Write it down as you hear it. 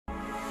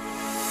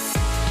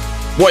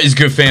What is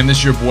good, fam? This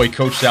is your boy,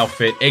 Coach Sal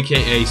Fit,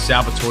 aka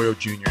Salvatore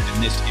Jr.,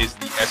 and this is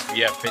the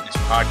SBF Fitness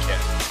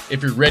Podcast.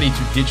 If you're ready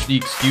to ditch the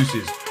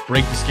excuses,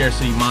 break the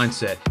scarcity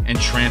mindset, and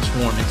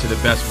transform into the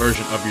best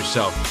version of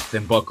yourself,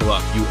 then buckle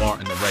up. You are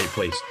in the right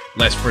place.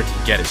 Let's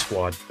freaking get it,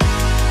 squad.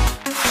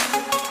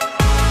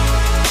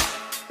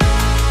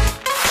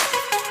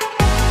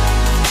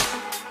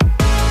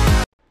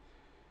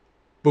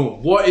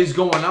 Boom. What is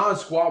going on,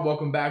 squad?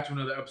 Welcome back to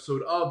another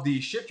episode of the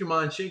Shift Your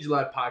Mind, Change Your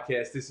Life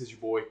podcast. This is your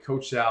boy,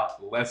 Coach Sal.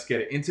 Let's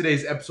get it. In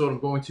today's episode, I'm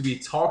going to be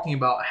talking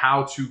about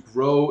how to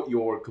grow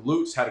your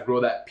glutes, how to grow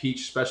that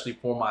peach, especially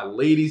for my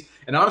ladies.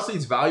 And honestly,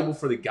 it's valuable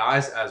for the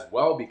guys as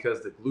well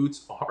because the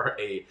glutes are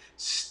a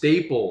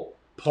staple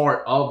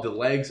part of the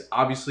legs,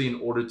 obviously, in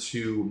order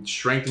to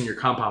strengthen your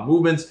compound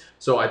movements.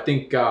 So I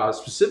think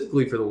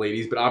specifically for the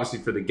ladies, but obviously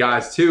for the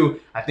guys too,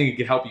 I think it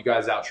can help you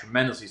guys out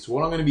tremendously. So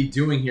what I'm going to be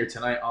doing here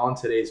tonight on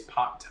today's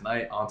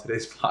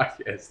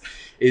podcast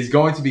is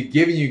going to be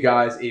giving you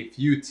guys a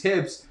few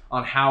tips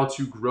on how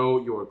to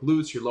grow your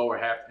glutes, your lower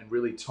half, and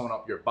really tone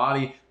up your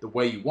body the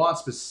way you want,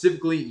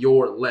 specifically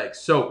your legs.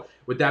 So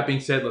with that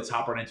being said, let's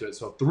hop right into it.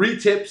 So 3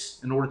 tips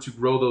in order to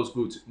grow those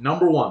glutes.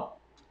 Number 1,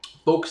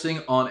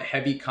 focusing on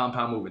heavy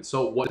compound movements.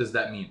 So what does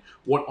that mean?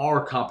 What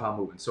are compound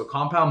movements? So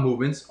compound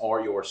movements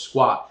are your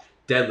squat,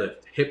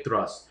 deadlift, hip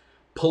thrust,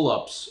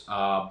 pull-ups,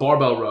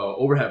 barbell row,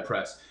 overhead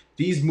press.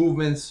 These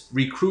movements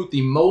recruit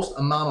the most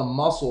amount of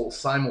muscle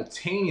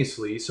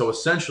simultaneously. So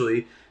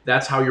essentially,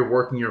 that's how you're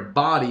working your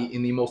body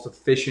in the most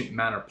efficient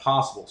manner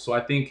possible. So I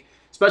think,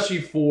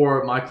 especially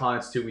for my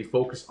clients too, we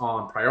focus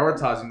on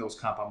prioritizing those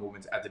compound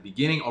movements at the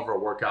beginning of our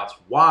workouts.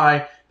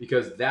 Why?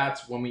 Because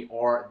that's when we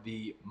are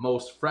the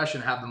most fresh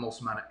and have the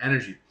most amount of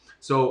energy.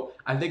 So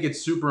I think it's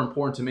super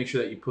important to make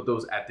sure that you put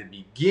those at the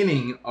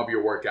beginning of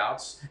your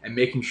workouts and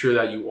making sure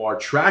that you are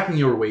tracking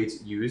your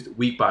weights used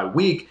week by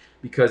week,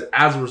 because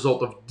as a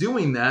result of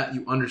doing that,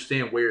 you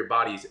understand where your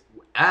body's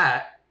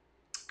at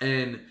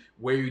and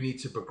where you need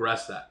to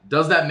progress that.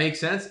 Does that make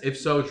sense? If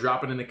so,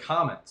 drop it in the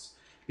comments.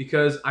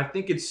 Because I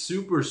think it's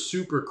super,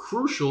 super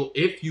crucial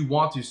if you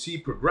want to see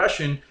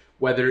progression,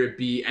 whether it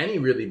be any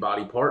really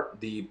body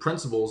part. The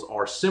principles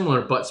are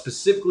similar, but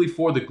specifically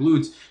for the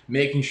glutes,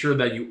 making sure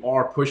that you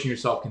are pushing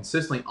yourself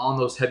consistently on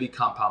those heavy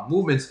compound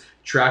movements,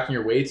 tracking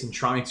your weights, and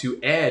trying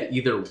to add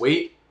either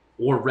weight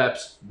or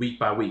reps week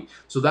by week.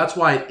 So that's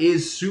why it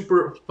is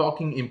super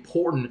fucking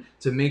important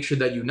to make sure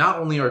that you not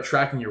only are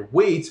tracking your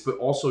weights, but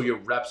also your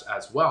reps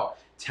as well.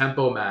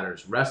 Tempo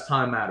matters, rest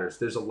time matters.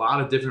 There's a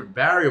lot of different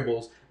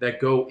variables that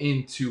go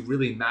into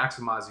really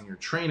maximizing your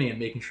training and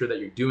making sure that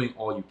you're doing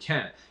all you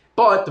can.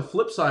 But the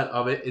flip side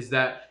of it is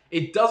that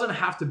it doesn't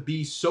have to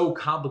be so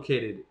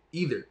complicated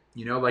either.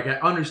 You know, like I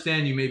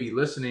understand you may be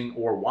listening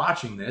or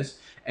watching this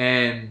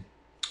and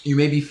you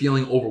may be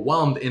feeling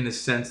overwhelmed in the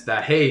sense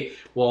that, hey,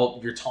 well,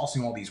 you're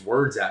tossing all these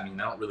words at me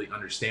and I don't really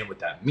understand what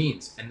that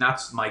means. And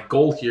that's my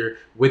goal here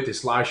with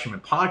this live stream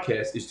and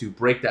podcast, is to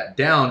break that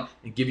down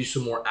and give you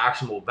some more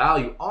actionable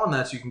value on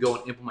that so you can go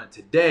and implement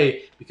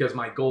today, because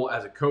my goal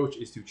as a coach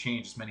is to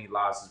change as many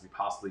lives as we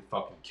possibly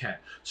fucking can.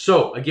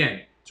 So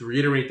again, to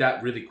reiterate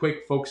that really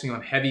quick, focusing on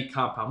heavy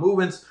compound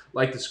movements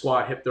like the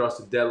squat, hip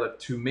thrust, and deadlift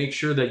to make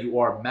sure that you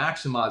are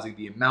maximizing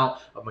the amount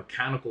of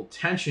mechanical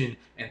tension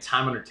and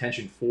time under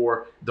tension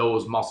for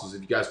those muscles. If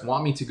you guys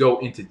want me to go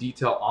into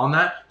detail on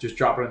that, just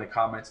drop it in the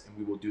comments and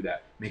we will do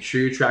that. Make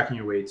sure you're tracking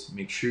your weights.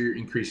 Make sure you're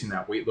increasing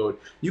that weight load.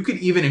 You could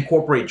even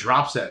incorporate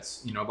drop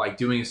sets, you know, like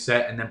doing a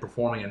set and then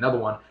performing another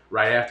one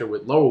right after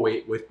with lower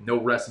weight with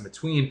no rest in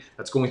between.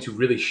 That's going to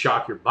really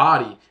shock your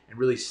body and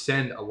really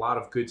send a lot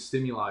of good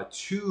stimuli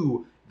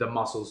to the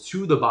muscles,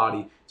 to the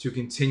body, to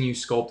continue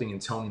sculpting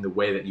and toning the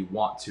way that you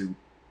want to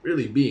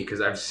really be.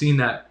 Because I've seen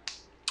that,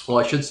 well,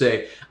 I should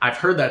say, I've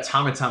heard that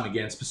time and time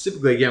again,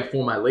 specifically again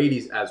for my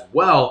ladies as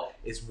well,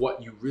 is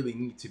what you really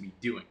need to be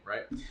doing,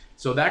 right?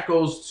 So that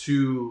goes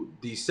to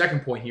the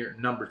second point here.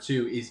 Number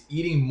 2 is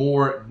eating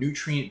more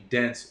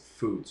nutrient-dense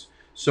foods.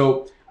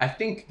 So I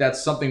think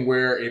that's something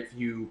where if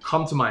you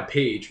come to my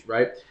page,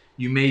 right,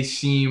 you may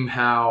seem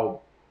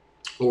how,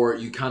 or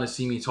you kind of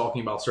see me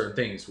talking about certain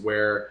things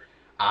where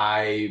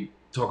I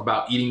talk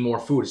about eating more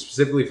food,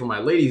 specifically for my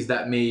ladies.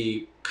 That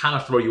may kind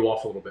of throw you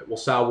off a little bit. Well,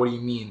 Sal, what do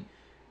you mean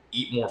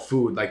eat more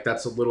food? Like,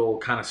 that's a little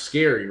kind of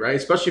scary, right?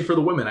 Especially for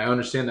the women. I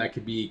understand that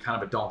could be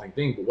kind of a daunting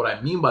thing, but what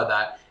I mean by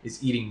that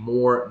is eating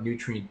more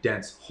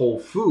nutrient-dense whole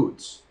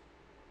foods.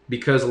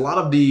 Because a lot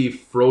of the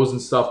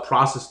frozen stuff,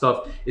 processed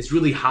stuff, is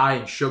really high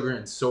in sugar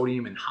and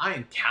sodium and high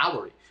in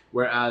calorie,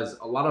 whereas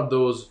a lot of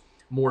those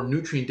more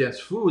nutrient-dense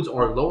foods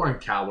are lower in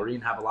calorie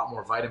and have a lot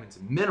more vitamins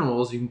and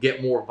minerals. You can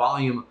get more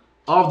volume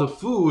of the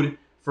food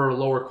for a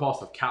lower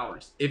cost of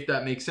calories. If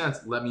that makes sense,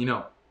 let me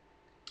know.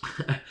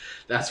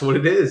 That's what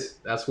it is.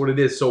 That's what it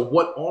is. So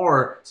what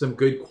are some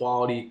good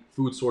quality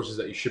food sources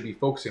that you should be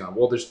focusing on?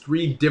 Well, there's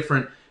 3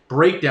 different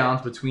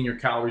breakdowns between your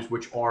calories,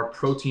 which are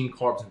protein,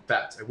 carbs, and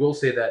fats. I will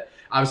say that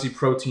obviously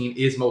protein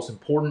is most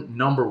important,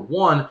 number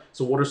 1.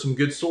 So what are some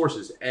good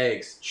sources?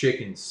 Eggs,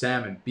 chicken,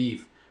 salmon,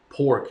 beef,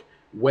 pork,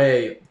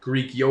 whey,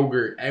 Greek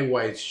yogurt, egg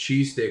whites,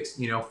 cheese sticks,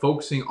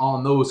 focusing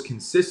on those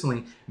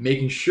consistently,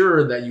 making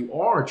sure that you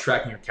are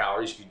tracking your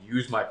calories. You can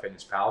use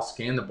MyFitnessPal,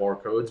 scan the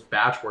barcodes,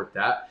 batch work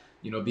that.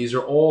 These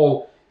are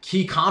all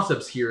key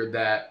concepts here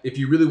that if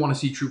you really want to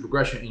see true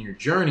progression in your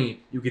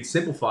journey, you can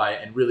simplify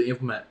it and really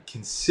implement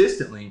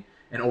consistently,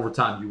 and over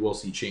time you will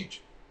see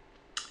change.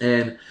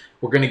 And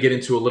we're going to get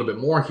into a little bit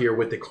more here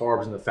with the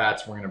carbs and the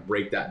fats. We're going to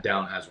break that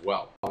down as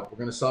well. We're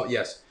going to start,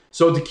 yes.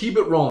 So to keep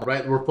it rolling,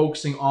 right, we're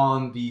focusing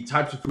on the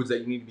types of foods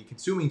that you need to be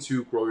consuming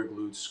to grow your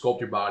glutes, sculpt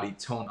your body,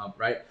 tone up,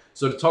 right?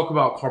 So to talk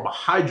about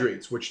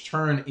carbohydrates, which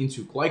turn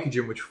into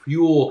glycogen, which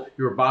fuel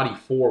your body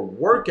for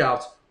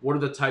workouts, what are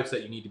the types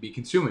that you need to be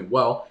consuming?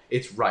 Well,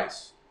 it's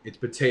rice, it's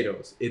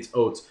potatoes, it's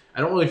oats.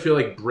 I don't really feel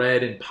like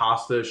bread and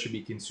pasta should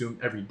be consumed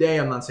every day.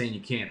 I'm not saying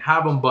you can't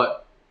have them,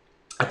 but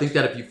I think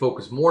that if you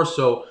focus more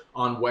so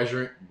on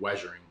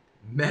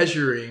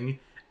measuring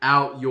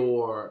out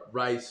your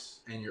rice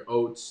and your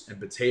oats and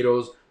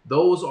potatoes,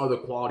 those are the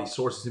quality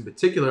sources. In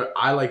particular,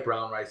 I like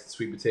brown rice and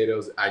sweet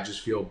potatoes. I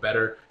just feel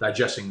better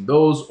digesting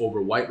those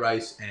over white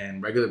rice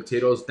and regular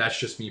potatoes. That's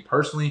just me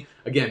personally.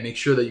 Again, make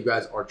sure that you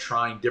guys are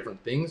trying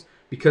different things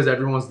because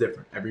everyone's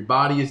different. Every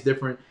body is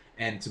different,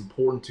 and it's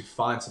important to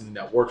find something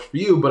that works for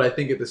you. But I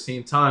think at the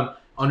same time,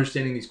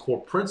 understanding these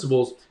core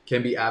principles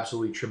can be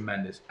absolutely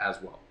tremendous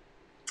as well.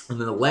 And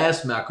then the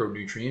last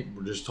macronutrient,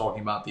 we're just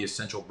talking about the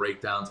essential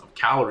breakdowns of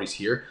calories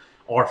here,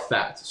 are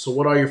fats. So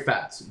what are your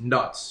fats?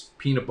 Nuts,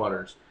 peanut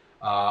butters,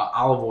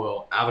 olive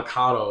oil,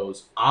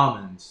 avocados,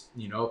 almonds,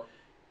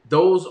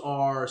 those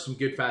are some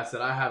good fats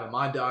that I have in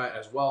my diet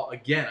as well.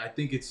 Again, I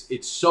think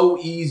it's so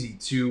easy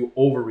to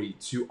overeat,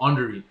 to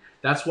undereat.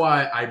 That's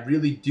why I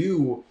really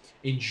do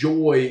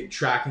enjoy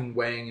tracking,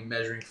 weighing, and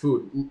measuring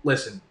food.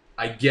 Listen,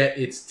 I get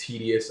it's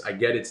tedious. I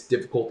get it's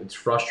difficult. It's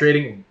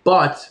frustrating.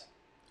 But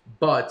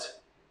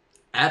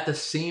at the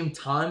same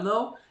time,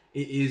 though,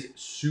 it is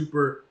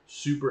super,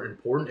 super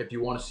important if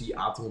you want to see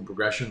optimal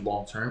progression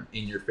long-term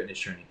in your fitness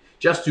journey,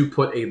 just to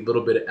put a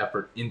little bit of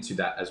effort into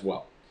that as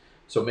well.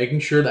 So making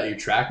sure that you're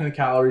tracking the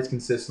calories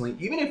consistently,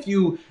 even if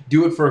you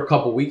do it for a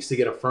couple weeks to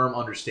get a firm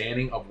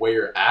understanding of where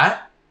you're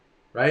at,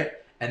 right?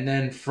 And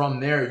then from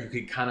there, you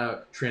could kind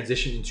of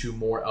transition into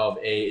more of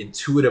a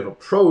intuitive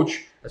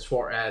approach as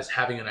far as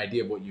having an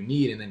idea of what you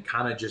need, and then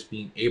kind of just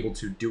being able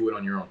to do it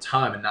on your own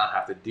time and not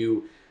have to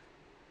do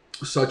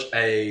such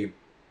a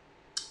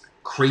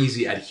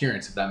crazy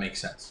adherence, if that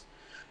makes sense.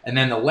 And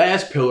then the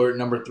last pillar,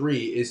 number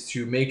 3, is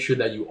to make sure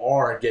that you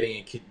are getting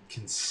a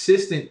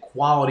consistent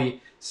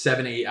quality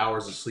 7 to 8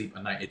 hours of sleep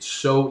a night. It's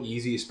so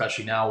easy,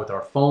 especially now with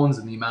our phones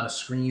and the amount of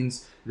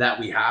screens that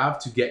we have,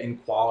 to get in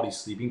quality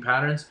sleeping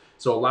patterns.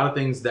 So a lot of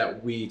things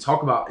that we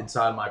talk about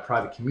inside my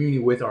private community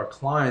with our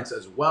clients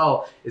as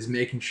well is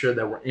making sure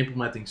that we're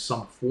implementing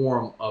some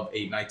form of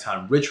a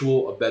nighttime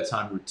ritual, a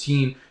bedtime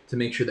routine, to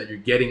make sure that you're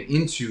getting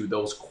into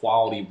those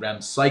quality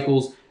REM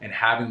cycles and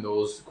having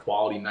those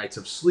quality nights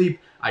of sleep,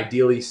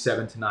 ideally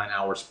 7 to 9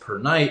 hours per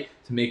night,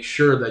 to make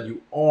sure that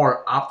you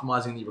are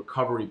optimizing the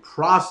recovery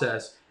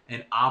process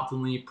and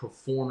optimally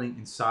performing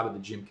inside of the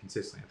gym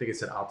consistently. I think I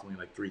said optimally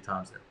like 3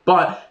 times there,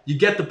 but you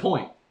get the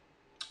point.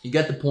 You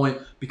get the point,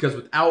 because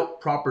without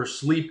proper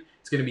sleep,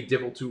 it's going to be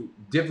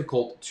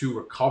difficult to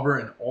recover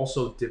and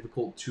also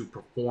difficult to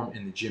perform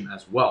in the gym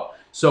as well.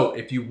 So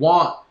if you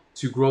want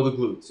to grow the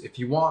glutes, if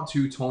you want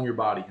to tone your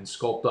body and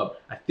sculpt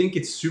up, I think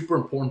it's super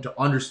important to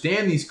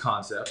understand these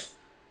concepts,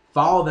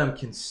 follow them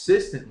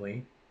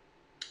consistently,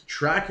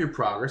 track your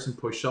progress, and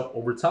push up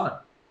over time.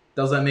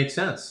 Does that make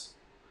sense?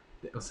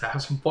 Let's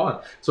have some fun.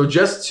 So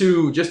just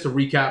to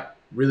recap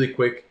really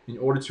quick, in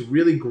order to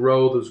really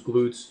grow those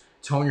glutes,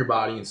 tone your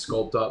body, and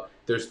sculpt up,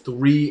 there's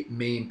 3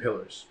 main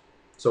pillars.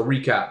 So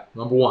recap.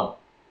 Number 1,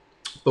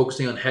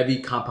 focusing on heavy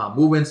compound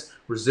movements,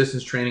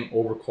 resistance training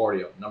over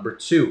cardio. Number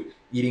 2,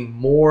 eating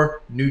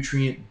more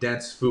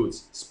nutrient-dense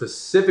foods,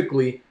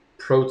 specifically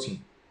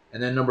protein.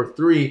 And then number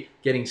 3,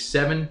 getting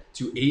 7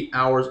 to 8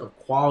 hours of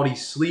quality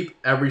sleep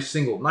every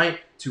single night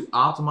to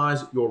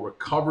optimize your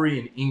recovery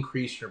and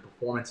increase your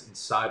performance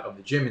inside of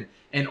the gym.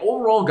 And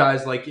overall,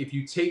 guys, like if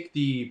you take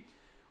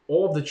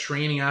all of the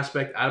training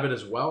aspect out of it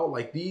as well,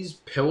 like these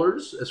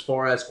pillars as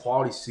far as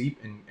quality sleep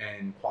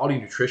and quality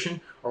nutrition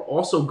are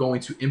also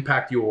going to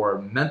impact your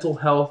mental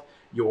health,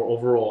 your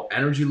overall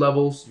energy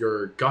levels,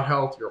 your gut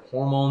health, your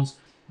hormones.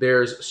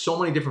 There's so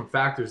many different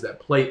factors that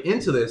play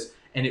into this,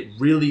 and it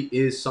really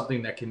is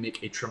something that can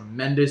make a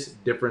tremendous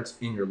difference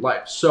in your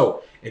life.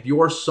 So if you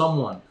are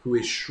someone who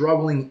is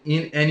struggling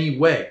in any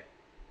way,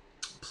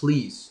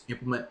 please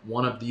implement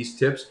one of these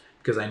tips,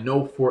 because I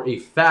know for a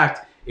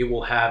fact it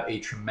will have a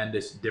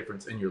tremendous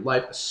difference in your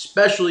life,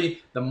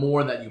 especially the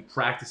more that you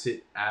practice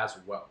it as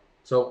well.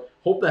 So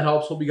hope that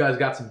helps. Hope you guys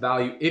got some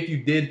value. If you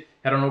did,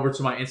 head on over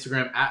to my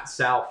Instagram at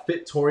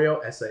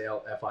SalFitTorio,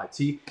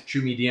 SALFIT.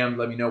 Shoot me a DM.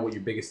 Let me know what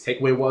your biggest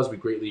takeaway was. We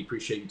greatly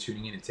appreciate you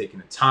tuning in and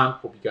taking the time.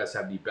 Hope you guys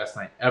have the best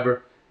night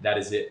ever. That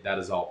is it. That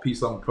is all.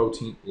 Peace, love, and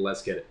protein.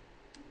 Let's get it.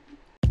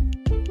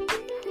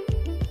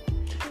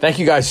 Thank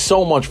you guys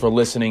so much for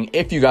listening.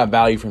 If you got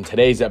value from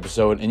today's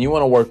episode and you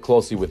want to work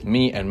closely with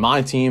me and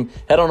my team,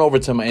 head on over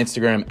to my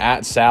Instagram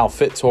at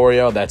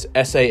SalFittorio. That's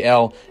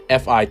SalFittorio,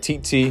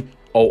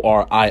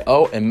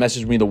 and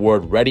message me the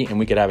word ready, and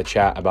we could have a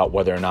chat about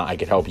whether or not I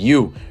could help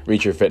you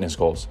reach your fitness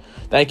goals.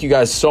 Thank you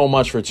guys so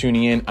much for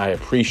tuning in. I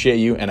appreciate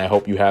you, and I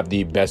hope you have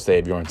the best day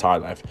of your entire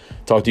life.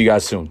 Talk to you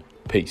guys soon.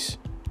 Peace.